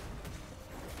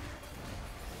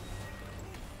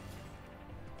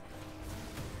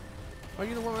 Oh,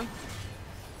 you know what, man?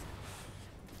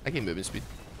 I gain movement speed.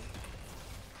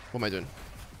 What am I doing?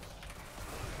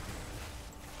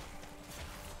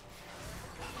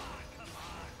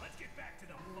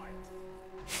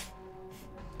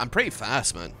 I'm pretty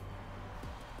fast, man.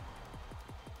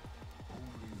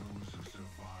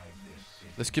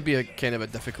 This could be a kind of a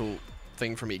difficult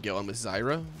thing for me to get on with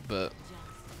Zyra, but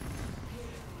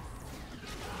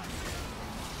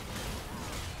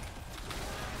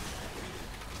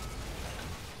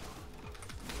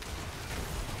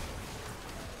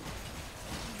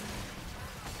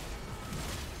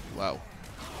wow.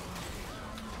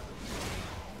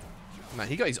 Man,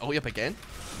 he got his ult up again.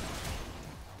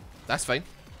 That's fine.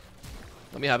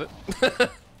 Let me have it.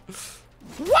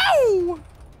 Wow!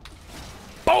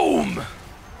 Boom!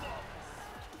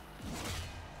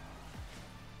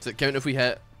 Does it count if we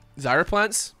hit Zyra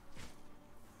plants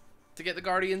to get the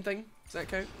Guardian thing? Does that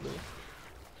count? No.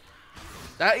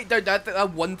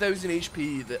 That 1000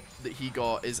 HP that he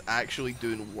got is actually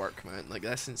doing work, man. Like,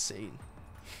 that's insane.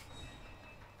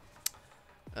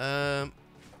 I'm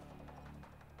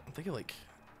thinking like.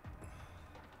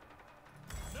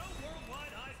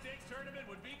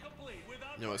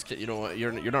 You know, you know what?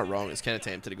 You're not wrong. It's kind of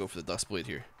tempted to go for the Dustblade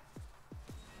here.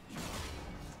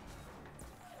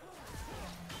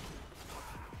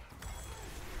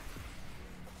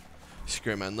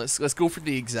 Screw it, man. Let's go for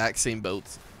the exact same build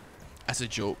as a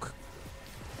joke.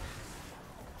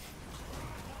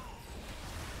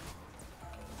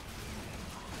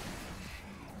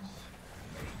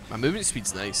 My movement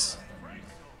speed's nice.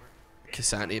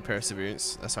 Cassandra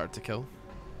Perseverance. That's hard to kill.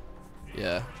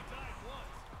 Yeah.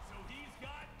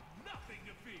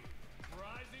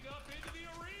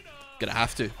 Gonna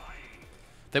have to.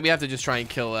 Then we have to just try and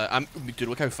kill. Dude,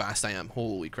 look how fast I am.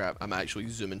 Holy crap! I'm actually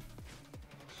zooming.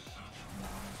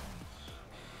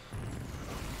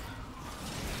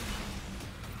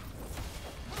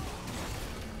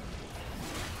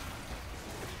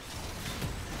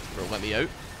 Bro, let me out.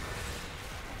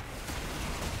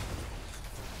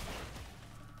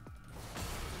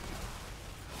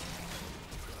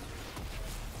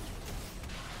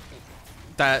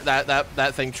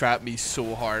 That thing trapped me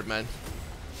so hard, man.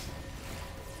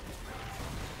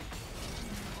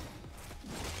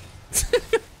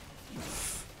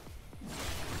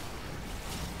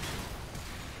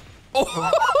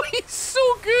 Oh, he's so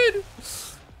good.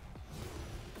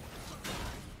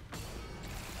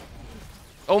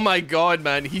 Oh my god,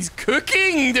 man. He's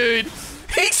cooking, dude.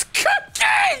 He's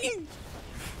cooking.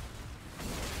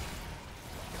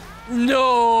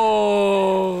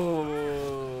 No.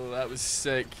 That was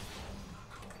sick.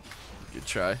 Good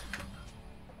try.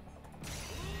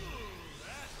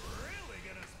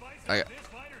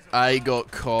 I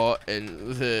got caught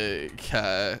in the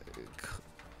cataclysm.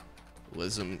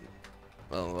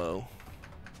 Oh well.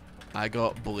 I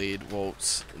got Blade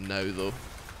Waltz now though.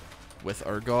 With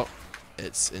Urgot.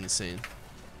 It's insane.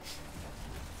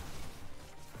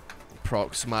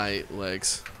 Procs my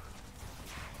legs.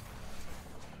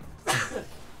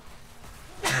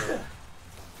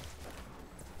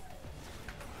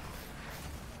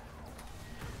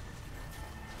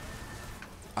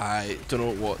 I don't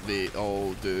know what they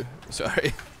all do.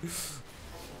 Sorry.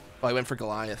 Oh, I went for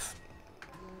Goliath.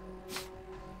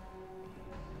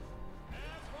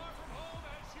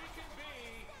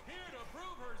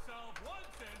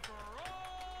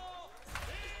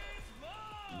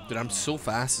 Dude, I'm so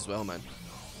fast as well, man.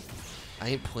 I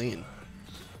ain't playing.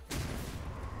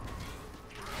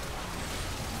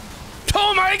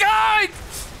 Oh my god!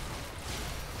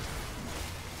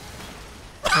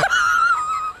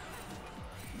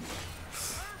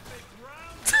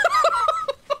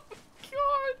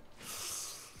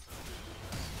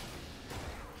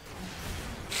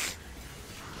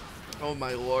 Oh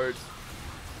my lord.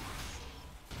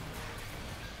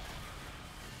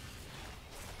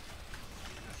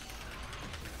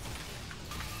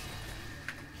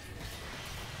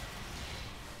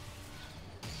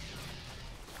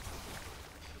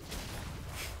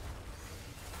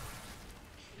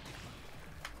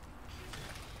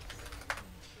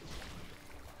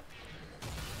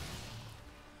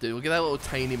 Dude, look at that little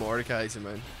tiny Mordekaiser,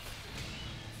 man.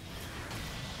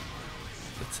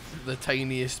 The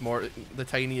tiniest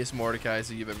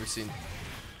Mordekaiser you've ever seen.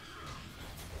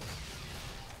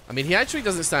 I mean, he actually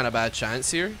doesn't stand a bad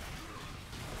chance here.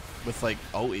 With, like,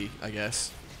 ulti, I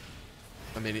guess.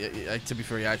 I mean, to be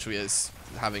fair, he actually is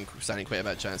standing quite a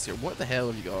bad chance here. What the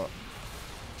hell have you got?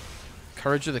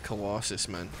 Courage of the Colossus,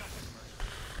 man.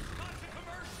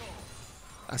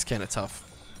 That's kind of tough.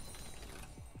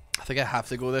 I think I have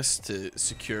to go this to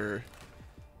secure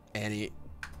any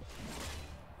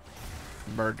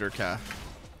murder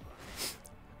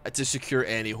to secure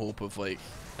any hope of like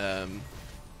doing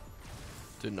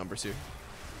numbers here.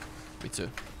 Me too.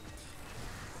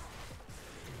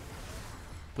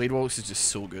 Blade Walks is just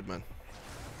so good, man.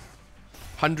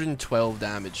 112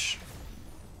 damage.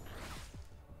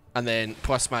 And then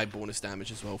plus my bonus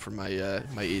damage as well for my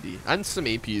my AD. And some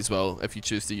AP as well if you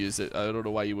choose to use it. I don't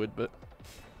know why you would, but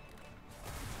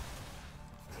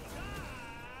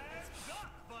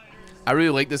I really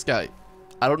like this guy.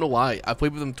 I don't know why. I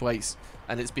played with him twice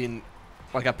and it's been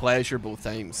like a pleasure both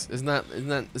times. Isn't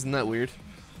that weird?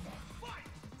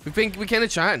 We kind of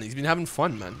chatting. He's been having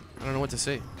fun, man. I don't know what to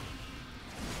say.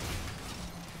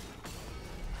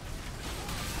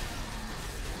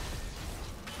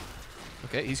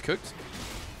 Okay, he's cooked.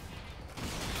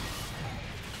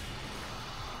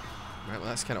 Right, well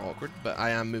that's kind of awkward, but I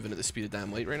am moving at the speed of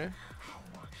damn light right now.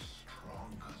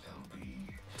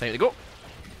 Time to go.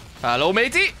 Hello,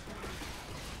 matey.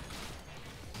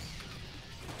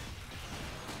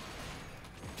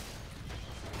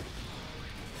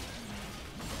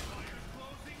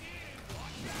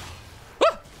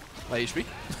 My HP.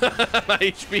 My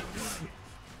HP.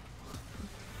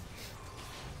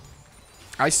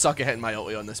 I suck at hitting my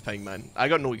ulti on this ping, man. I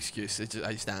got no excuse. I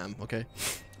just am, okay?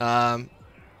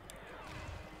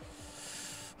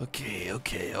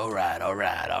 Okay. Alright,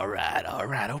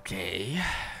 okay.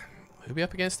 Who we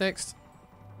up against next?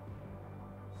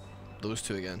 Those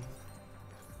two again.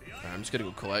 Right, I'm just gonna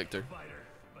go Collector.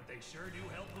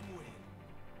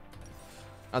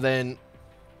 And then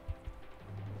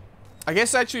I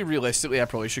guess actually realistically I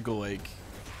probably should go like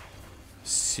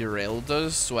Cyril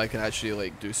does, so I can actually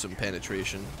like do some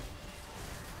penetration.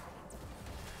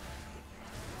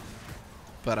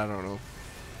 But I don't know.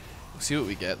 We'll see what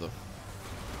we get though.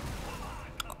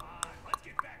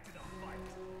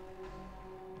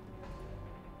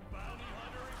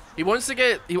 He wants to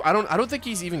get. I don't think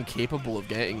he's even capable of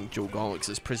getting Joe Gauntlet because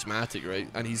it's prismatic, right?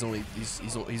 And he's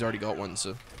already got one,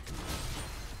 so.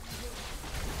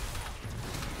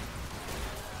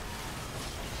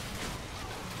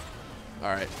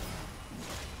 Alright.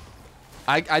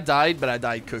 I died, but I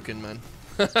died cooking, man.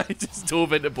 I just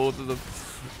dove into both of them.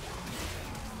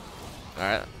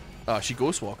 Alright. Oh, she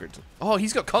ghost walkered. Oh,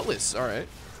 he's got Cutlass. Alright.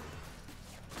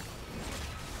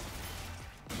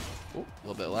 Oh, a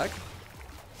little bit of lag.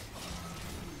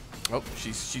 Oh,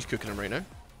 she's cooking him right now.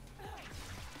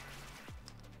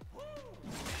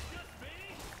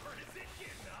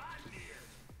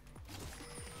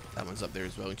 That one's up there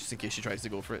as well, just in case she tries to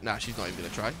go for it. Nah, she's not even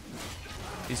gonna try.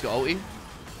 He's got ulti.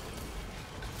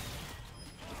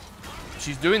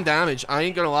 She's doing damage. I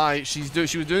ain't gonna lie. She was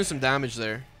doing some damage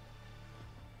there.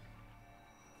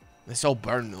 It's all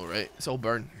burn though, right? It's all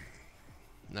burn.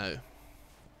 No.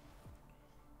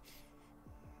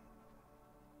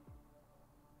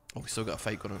 Oh, we still got a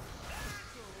fight going on.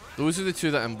 Those are the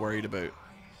two that I'm worried about.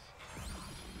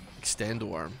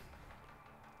 Extendo arm.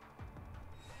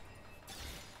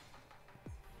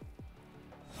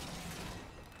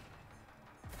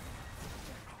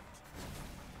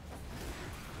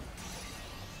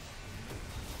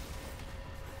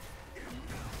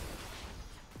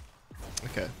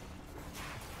 Okay.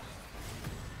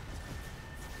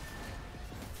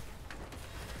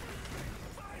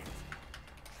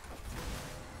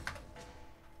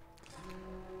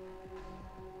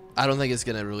 I don't think it's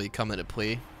gonna really come into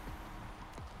play,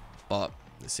 but at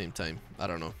the same time, I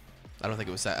don't know. I don't think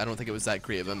it was that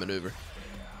great of a maneuver.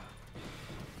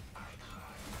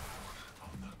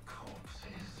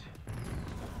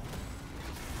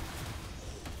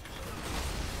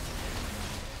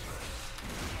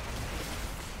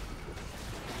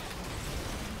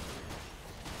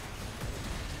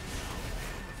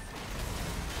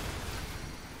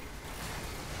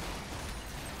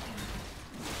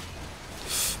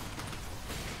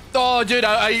 Oh, dude,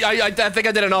 I think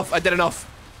I did enough. I did enough.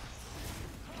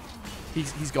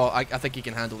 He's got. I think he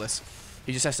can handle this.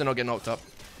 He just has to not get knocked up.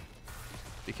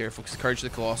 Be careful, because Courage of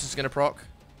the Colossus is gonna proc.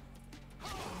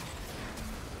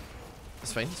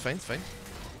 It's fine. It's fine. It's fine.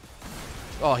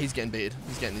 Oh, he's getting baited.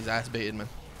 He's getting his ass baited, man.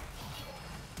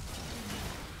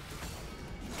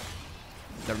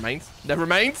 Never mind. Never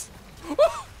mind.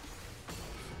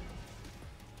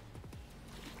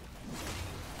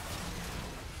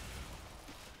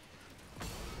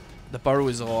 The burrow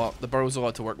is a lot. The burrow's a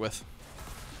lot to work with,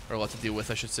 or a lot to deal with,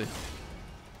 I should say.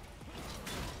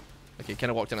 Okay, kind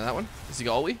of walked into that one. Has he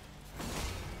got ulti?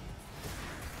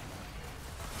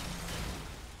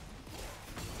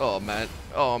 Oh man.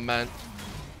 Oh man.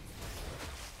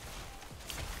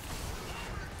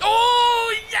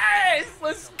 Oh yes!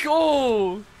 Let's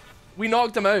go. We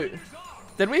knocked him out.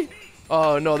 Did we?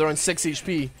 Oh no, they're on 6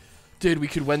 HP. Dude, we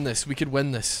could win this. We could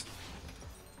win this.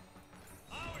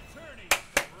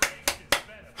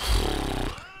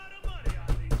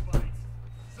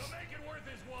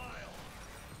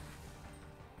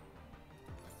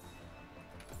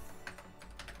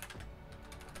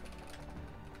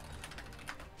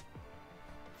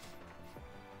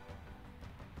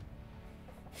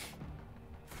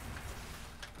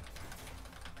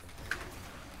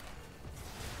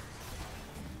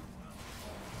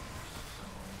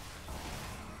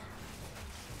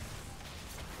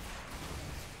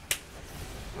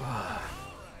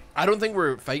 I don't think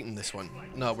we're fighting this one.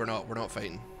 No, we're not. We're not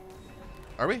fighting.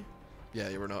 Are we? Yeah,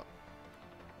 we're not.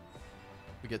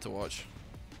 We get to watch.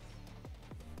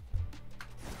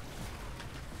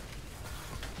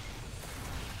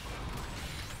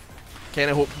 Can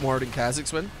I hope more than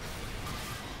Kazakhs win?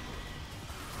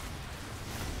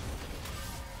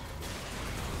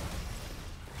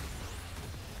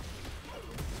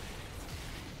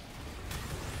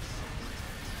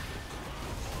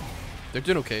 They're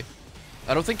doing okay.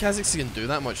 I don't think Kazakhs can do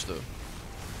that much though.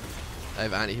 I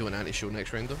have anti-heal and anti-show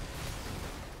next round though.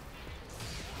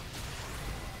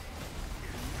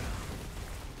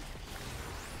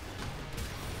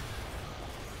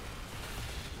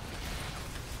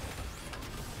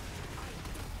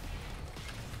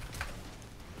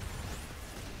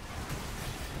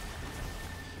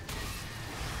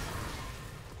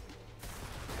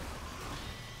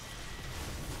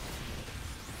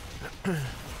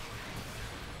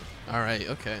 Alright,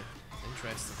 okay.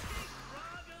 Interesting.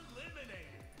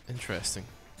 Interesting.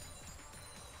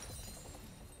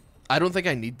 I don't think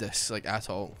I need this, like, at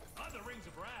all. On the Rings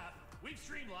of Wrath, we've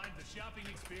streamlined the shopping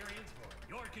experience for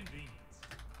your convenience.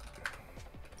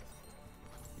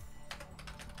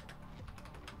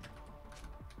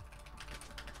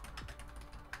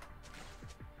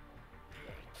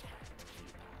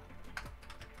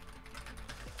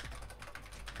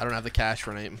 I don't have the cash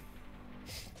for an item.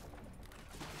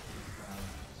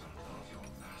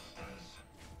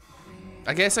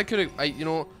 I guess I could have, you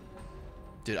know,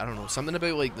 dude, I don't know, something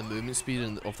about like the movement speed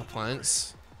and of the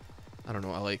planets. I don't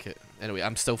know, I like it. Anyway,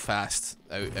 I'm still fast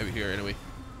out here anyway.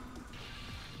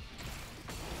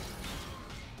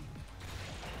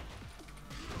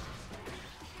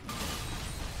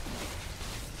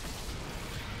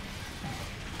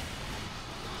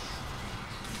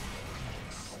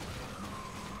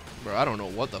 Bro, I don't know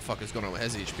what the fuck is going on with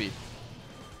his HP.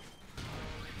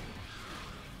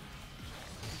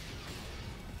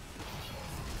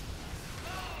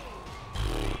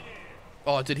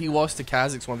 Oh, did he lost to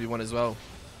Kazakhs 1v1 as well?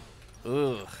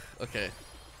 Ugh. Okay.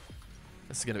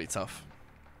 This is gonna be tough.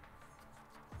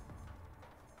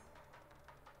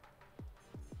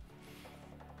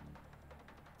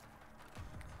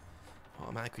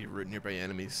 Automatically root nearby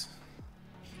enemies.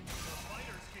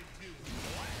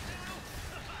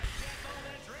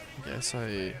 Guess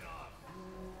I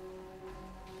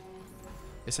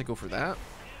go for that.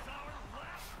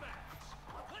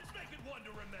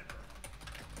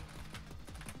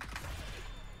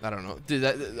 I don't know, dude.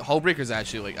 That Hullbreaker is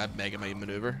actually like a mega mind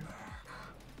maneuver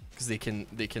because they can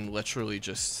literally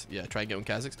just try and get on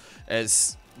Kazakhs,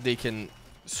 as they can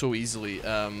so easily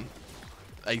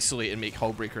isolate and make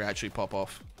Hullbreaker actually pop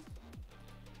off.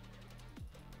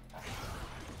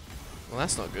 Well,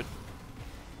 that's not good.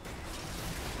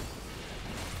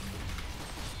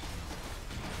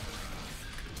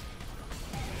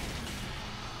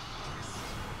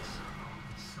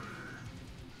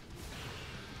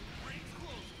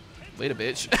 Later,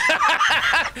 bitch.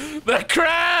 The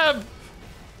crab!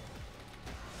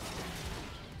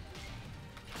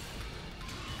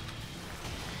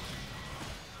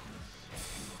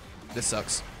 This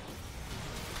sucks.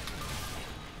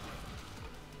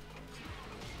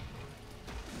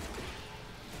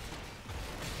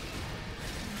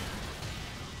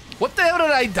 What the hell did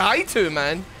I die to,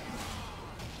 man?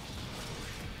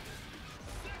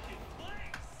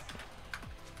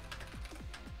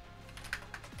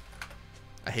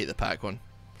 I hate the pack one.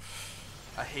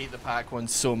 I hate the pack one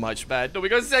so much, man. No, we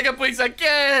got second place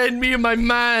again! Me and my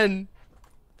man!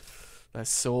 That's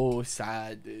so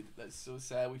sad, dude. That's so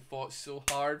sad. We fought so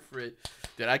hard for it.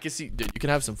 Dude, I can see... Dude, you can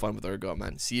have some fun with Urgot,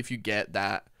 man. See if you get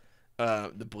that...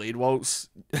 the Blade Waltz.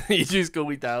 You just go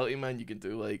Lethality, man. You can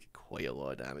do, like, quite a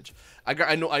lot of damage.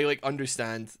 I know, I, like,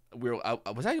 understand...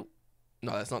 Was I...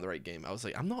 No, that's not the right game. I was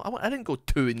like, I didn't go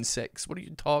 2-6. What are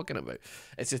you talking about?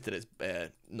 It's just that it's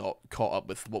not caught up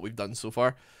with what we've done so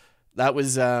far. That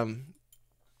was oh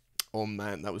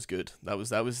man, that was good. That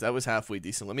was halfway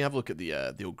decent. Let me have a look at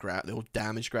the old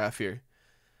damage graph here.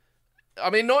 I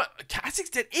mean, not Kha'Zix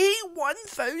did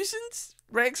 81,000.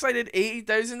 Rek'Sai did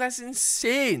 80,000. That's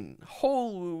insane.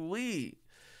 Holy.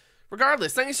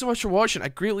 Regardless, thank you so much for watching. I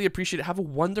greatly appreciate it. Have a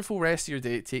wonderful rest of your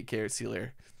day. Take care. See you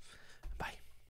later.